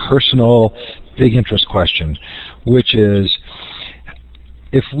personal big interest question, which is,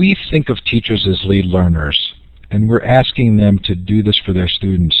 if we think of teachers as lead learners, and we're asking them to do this for their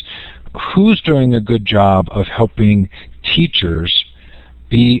students, who's doing a good job of helping teachers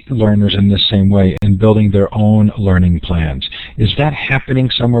be learners in the same way and building their own learning plans? Is that happening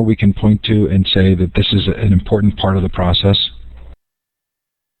somewhere we can point to and say that this is an important part of the process?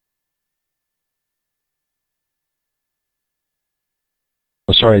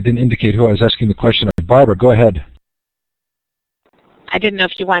 Oh, sorry, I didn't indicate who I was asking the question of. Barbara, go ahead. I didn't know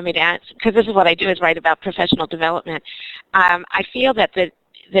if you wanted me to answer, because this is what I do, is write about professional development. I feel that the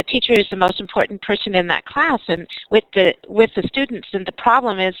teacher is the most important person in that class and with the students, and the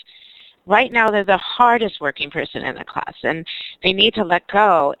problem is right now they're the hardest working person in the class, and they need to let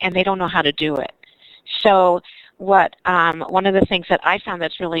go, and they don't know how to do it. So one of the things that I found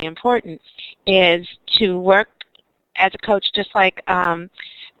that's really important is to work as a coach, just like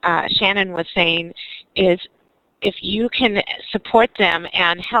Shannon was saying, is if you can support them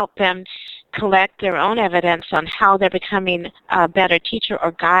and help them collect their own evidence on how they're becoming a better teacher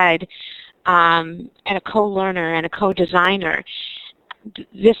or guide, and a co-learner and a co-designer,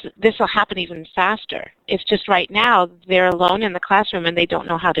 this will happen even faster. It's just right now they're alone in the classroom and they don't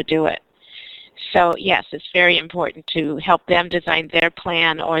know how to do it. So yes, it's very important to help them design their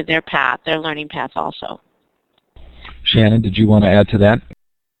plan or their path, their learning path also. Shannon, did you want to add to that?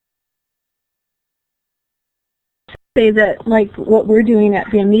 Say that, like, what we're doing at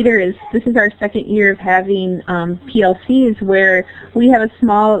Van Meter is, this is our second year of having PLCs, where we have a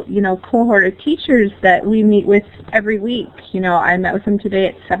small, cohort of teachers that we meet with every week. I met with them today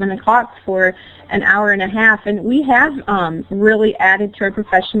at 7 o'clock for an hour and a half, and we have really added to our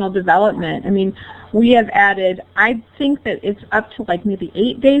professional development. I mean, we have added, I think that it's up to like maybe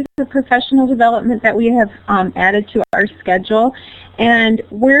 8 days of professional development that we have added to our schedule, and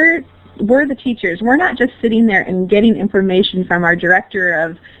we're the teachers. We're not just sitting there and getting information from our director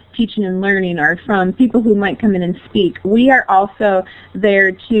of teaching and learning or from people who might come in and speak. We are also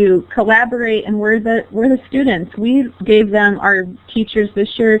there to collaborate, and we're the students. We gave them, our teachers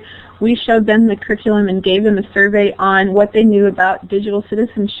this year, we showed them the curriculum and gave them a survey on what they knew about digital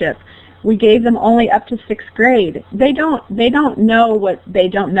citizenship. We gave them only up to 6th grade. They don't know what they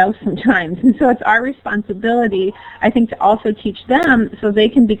don't know sometimes. And so it's our responsibility, I think, to also teach them so they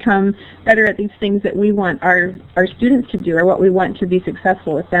can become better at these things that we want our students to do, or what we want to be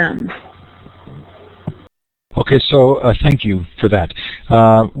successful with them. Okay, so thank you for that.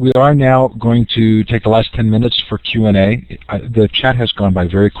 We are now going to take the last 10 minutes for Q&A. The chat has gone by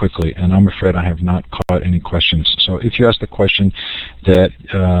very quickly, and I'm afraid I have not caught any questions. So if you asked a question that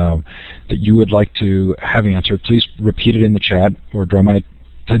that you would like to have answered, please repeat it in the chat or draw my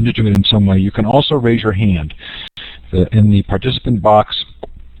attention to it in some way. You can also raise your hand. In the participant box,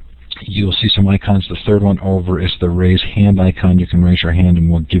 you'll see some icons. The third one over is the raise hand icon. You can raise your hand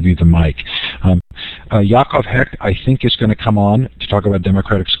and we'll give you the mic. Yaakov Heck, I think, is going to come on to talk about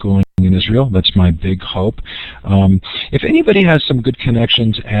democratic schooling in Israel. That's my big hope. If anybody has some good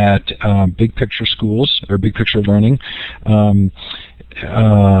connections at big picture schools or big picture learning, a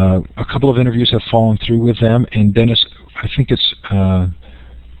couple of interviews have fallen through with them, and Dennis, I think it's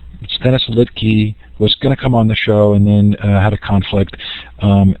Dennis Litke was going to come on the show and then had a conflict,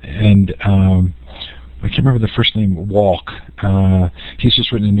 I can't remember the first name, Walk. He's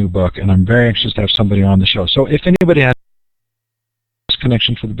just written a new book, and I'm very anxious to have somebody on the show. So if anybody has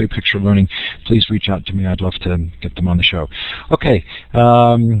connection for the big picture learning, please reach out to me. I'd love to get them on the show. Okay.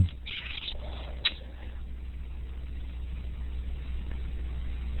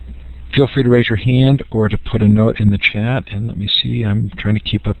 Feel free to raise your hand or to put a note in the chat. And let me see, I'm trying to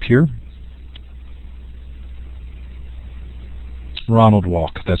keep up here. Ronald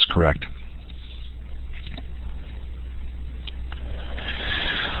Walk, that's correct.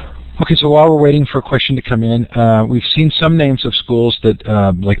 Okay, so while we're waiting for a question to come in, we've seen some names of schools that,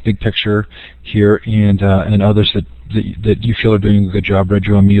 like Big Picture here, and others that you feel are doing a good job.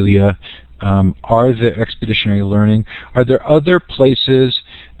 Reggio Emilia, are the Expeditionary Learning. Are there other places,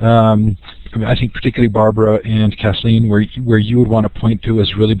 I think particularly Barbara and Kathleen, where you would want to point to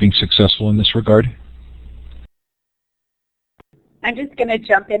as really being successful in this regard? I'm just going to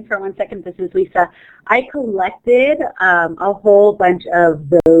jump in for 1 second. This is Lisa. I collected a whole bunch of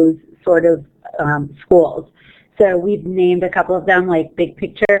those sort of schools. So we've named a couple of them, like Big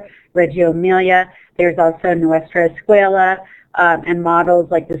Picture, Reggio Emilia. There's also Nuestra Escuela, and models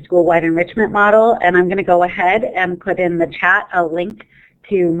like the school-wide enrichment model. And I'm going to go ahead and put in the chat a link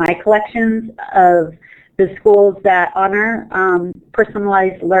to my collections of the schools that honor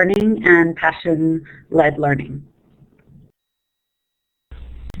personalized learning and passion-led learning.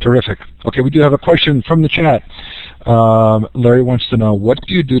 Terrific. Okay, we do have a question from the chat. Larry wants to know, what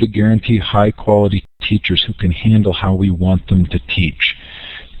do you do to guarantee high-quality teachers who can handle how we want them to teach?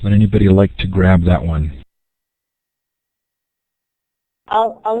 Would anybody like to grab that one?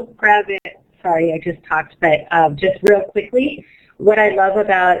 I'll grab it. Sorry, I just talked, but just real quickly, what I love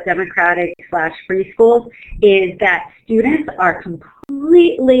about democratic/free schools is that students are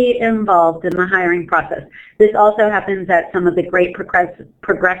completely involved in the hiring process. This also happens at some of the great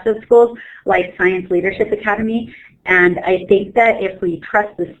progressive schools like Science Leadership Academy, and I think that if we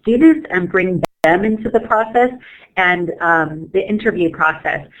trust the students and bring them into the process and the interview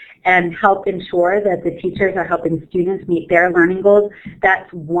process and help ensure that the teachers are helping students meet their learning goals,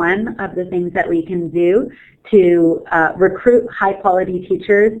 that's one of the things that we can do to recruit high-quality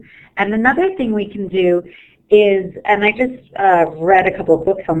teachers. And another thing we can do is, and I just read a couple of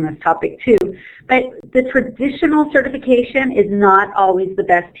books on this topic too, but the traditional certification is not always the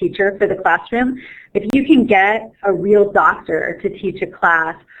best teacher for the classroom. If you can get a real doctor to teach a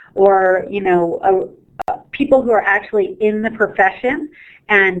class, or people who are actually in the profession,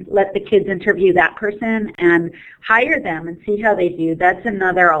 and let the kids interview that person and hire them and see how they do, that's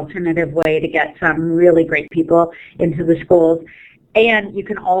another alternative way to get some really great people into the schools. And you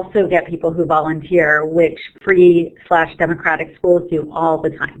can also get people who volunteer, which free/democratic schools do all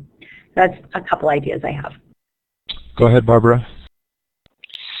the time. That's a couple ideas I have. Go ahead, Barbara.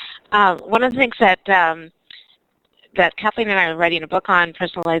 One of the things that Kathleen and I are writing a book on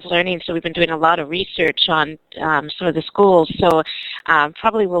personalized learning, so we've been doing a lot of research on some of the schools. So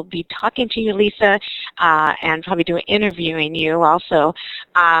probably we'll be talking to you, Lisa, and probably interviewing you also.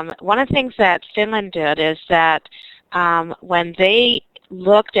 One of the things that Finland did is that when they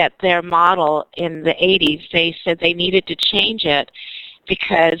looked at their model in the 80s, they said they needed to change it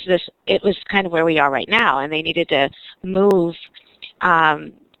because it was kind of where we are right now, and they needed to move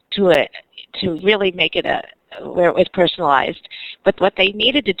to really make it where it was personalized. But what they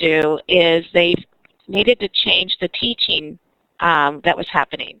needed to do is they needed to change the teaching that was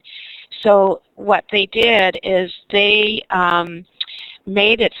happening. So what they did is they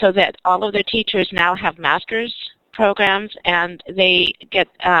made it so that all of their teachers now have master's programs, and they get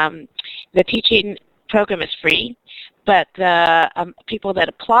the teaching program is free, but the people that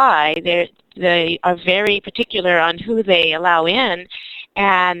apply, they are very particular on who they allow in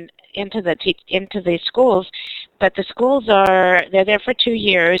and into the schools, but the schools they're there for 2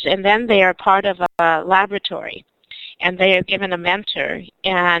 years, and then they are part of a laboratory, and they are given a mentor.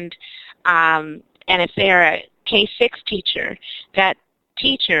 And if they're a K-6 teacher, that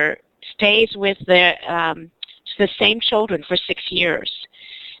teacher stays with the same children for 6 years.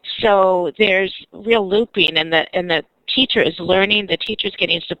 So there's real looping, and the teacher is learning, the teacher's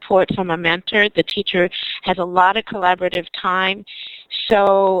getting support from a mentor, the teacher has a lot of collaborative time.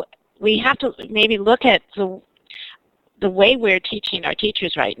 So we have to maybe look at the way we're teaching our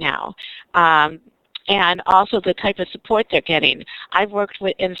teachers right now, and also the type of support they're getting. I've worked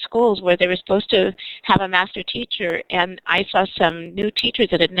in schools where they were supposed to have a master teacher, and I saw some new teachers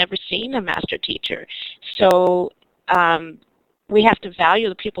that had never seen a master teacher. So we have to value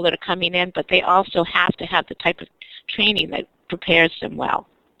the people that are coming in, but they also have to have the type of training that prepares them well.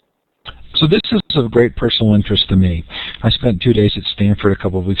 So this is of great personal interest to me. I spent 2 days at Stanford a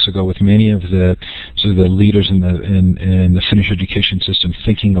couple of weeks ago with many of the leaders in the Finnish education system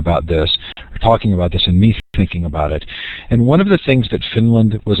thinking about this, or talking about this, and me thinking about it. And one of the things that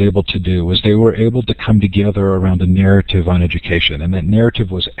Finland was able to do was they were able to come together around a narrative on education, and that narrative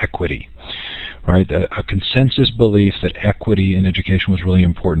was equity. Right, a consensus belief that equity in education was really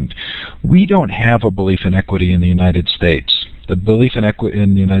important. We don't have a belief in equity in the United States. The belief in equity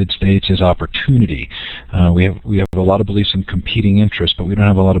in the United States is opportunity. We have a lot of beliefs in competing interests, but we don't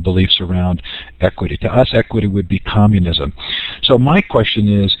have a lot of beliefs around equity. To us, equity would be communism. So my question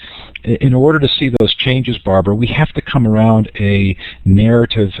is, in order to see those changes, Barbara, we have to come around a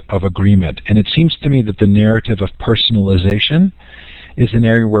narrative of agreement. And it seems to me that the narrative of personalization is an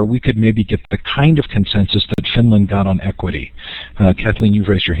area where we could maybe get the kind of consensus that Finland got on equity. Kathleen, you've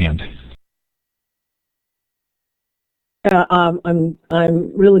raised your hand.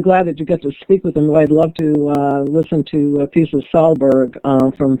 I'm really glad that you get to speak with them. I'd love to listen to a piece of Sahlberg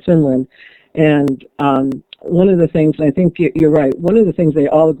from Finland. And one of the things, I think you're right, one of the things they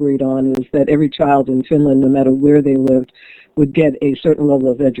all agreed on is that every child in Finland, no matter where they lived, would get a certain level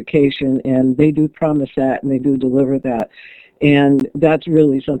of education, and they do promise that, and they do deliver that. And that's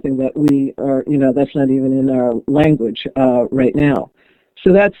really something that we are, that's not even in our language right now.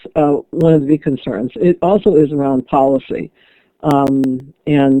 So that's one of the big concerns. It also is around policy.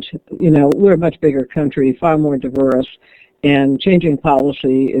 And, we're a much bigger country, far more diverse, and changing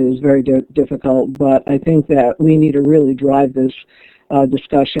policy is very difficult. But I think that we need to really drive this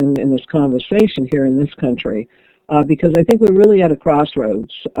discussion and this conversation here in this country. Because I think we're really at a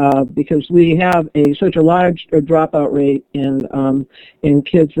crossroads, because we have such a large dropout rate in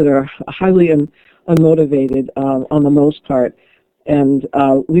kids that are highly unmotivated on the most part, and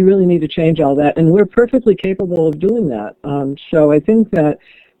we really need to change all that, and we're perfectly capable of doing that. So I think that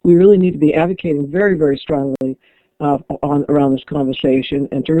we really need to be advocating very, very strongly around this conversation,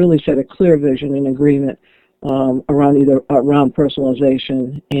 and to really set a clear vision and agreement around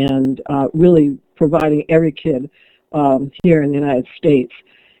personalization and really providing every kid here in the United States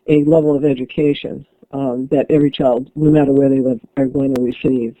a level of education that every child, no matter where they live, are going to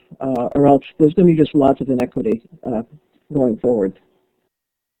receive, or else there's going to be just lots of inequity going forward.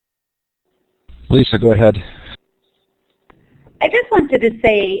 Lisa, go ahead. I just wanted to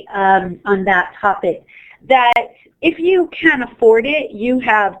say on that topic that if you can afford it, you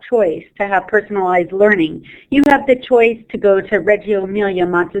have choice to have personalized learning. You have the choice to go to Reggio Emilia,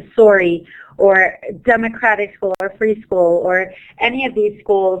 Montessori, or democratic school or free school, or any of these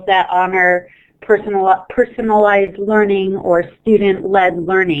schools that honor personalized learning or student-led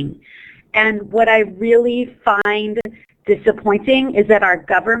learning. And what I really find disappointing is that our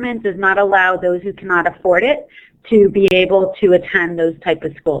government does not allow those who cannot afford it to be able to attend those type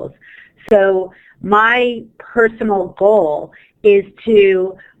of schools. So my personal goal is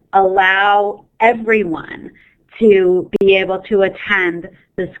to allow everyone to be able to attend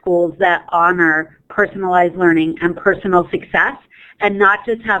the schools that honor personalized learning and personal success, and not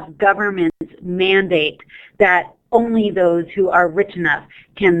just have governments mandate that only those who are rich enough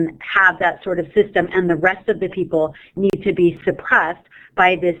can have that sort of system, and the rest of the people need to be suppressed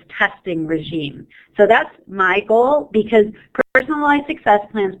by this testing regime. So that's my goal, because personalized success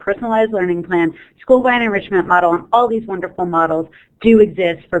plans, personalized learning plan, school-wide enrichment model, and all these wonderful models do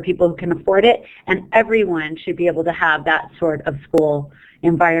exist for people who can afford it, and everyone should be able to have that sort of school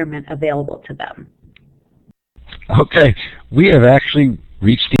environment available to them. Okay, we have actually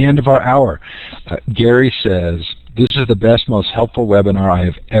reached the end of our hour. Gary says, this is the best, most helpful webinar I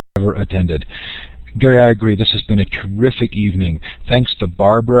have ever attended. Gary, I agree. This has been a terrific evening. Thanks to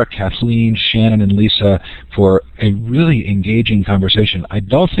Barbara, Kathleen, Shannon, and Lisa for a really engaging conversation. I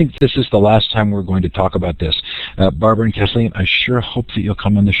don't think this is the last time we're going to talk about this. Barbara and Kathleen, I sure hope that you'll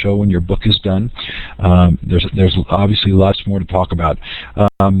come on the show when your book is done. There's obviously lots more to talk about.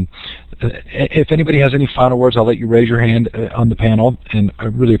 If anybody has any final words, I'll let you raise your hand on the panel, and I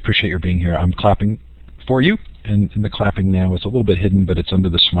really appreciate your being here. I'm clapping for you. And the clapping now is a little bit hidden, but it's under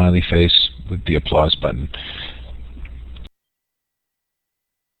the smiley face with the applause button.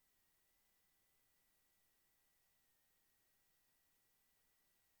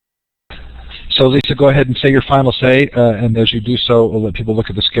 So Lisa, go ahead and say your final say, and as you do so, we'll let people look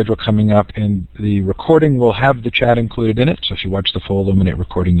at the schedule coming up, and the recording will have the chat included in it, so if you watch the full Illuminate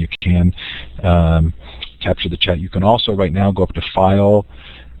recording, you can capture the chat. You can also right now go up to File,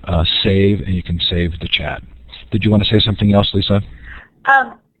 Save, and you can save the chat. Did you want to say something else, Lisa?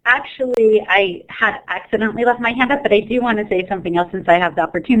 Actually, I had accidentally left my hand up, but I do want to say something else since I have the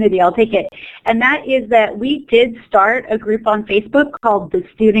opportunity. I'll take it. And that is that we did start a group on Facebook called the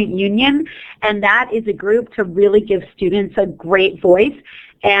Student Union, and that is a group to really give students a great voice.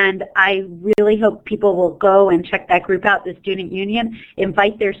 And I really hope people will go and check that group out, the Student Union,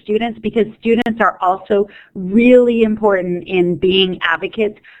 invite their students, because students are also really important in being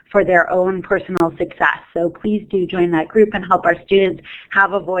advocates for their own personal success. So please do join that group and help our students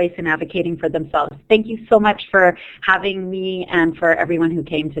have a voice in advocating for themselves. Thank you so much for having me and for everyone who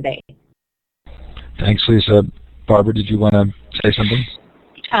came today. Thanks, Lisa. Barbara, did you want to say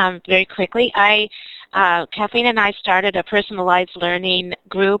something? Very quickly, Kathleen and I started a personalized learning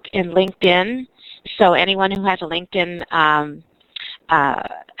group in LinkedIn. So anyone who has a LinkedIn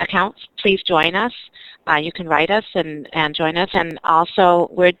account, please join us. You can write us and join us. And also,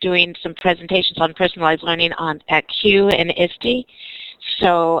 we're doing some presentations on personalized learning at Q and ISTE.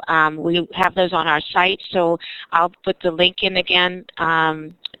 So we have those on our site. So I'll put the link in again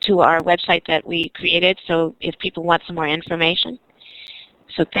to our website that we created. So if people want some more information.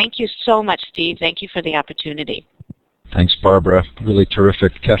 So thank you so much, Steve. Thank you for the opportunity. Thanks, Barbara. Really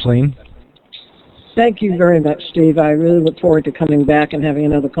terrific. Kathleen? Thank you very much, Steve. I really look forward to coming back and having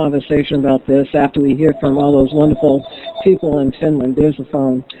another conversation about this after we hear from all those wonderful people in Finland. There's the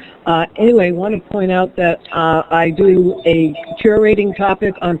phone. Anyway, I want to point out that I do a curating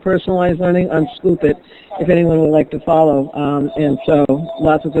topic on personalized learning on Scoop It, if anyone would like to follow. And so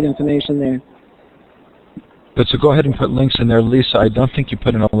lots of good information there. But so go ahead and put links in there. Lisa, I don't think you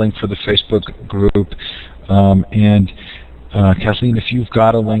put in a link for the Facebook group. Kathleen, if you've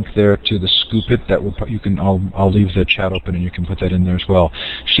got a link there to the Scoop It, that will you can. I'll leave the chat open and you can put that in there as well.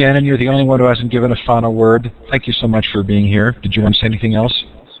 Shannon, you're the only one who hasn't given a final word. Thank you so much for being here. Did you want to say anything else?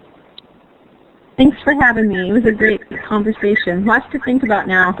 Thanks for having me. It was a great conversation. Lots to think about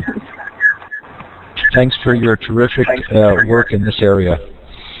now. Thanks for your terrific work in this area.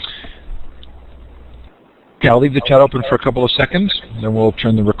 Okay, I'll leave the chat open for a couple of seconds, then we'll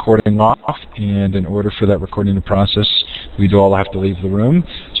turn the recording off, and in order for that recording to process, we do all have to leave the room,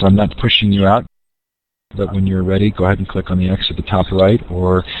 so I'm not pushing you out, but when you're ready, go ahead and click on the X at the top right,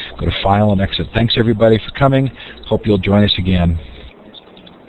 or go to File and Exit. Thanks everybody for coming. Hope you'll join us again.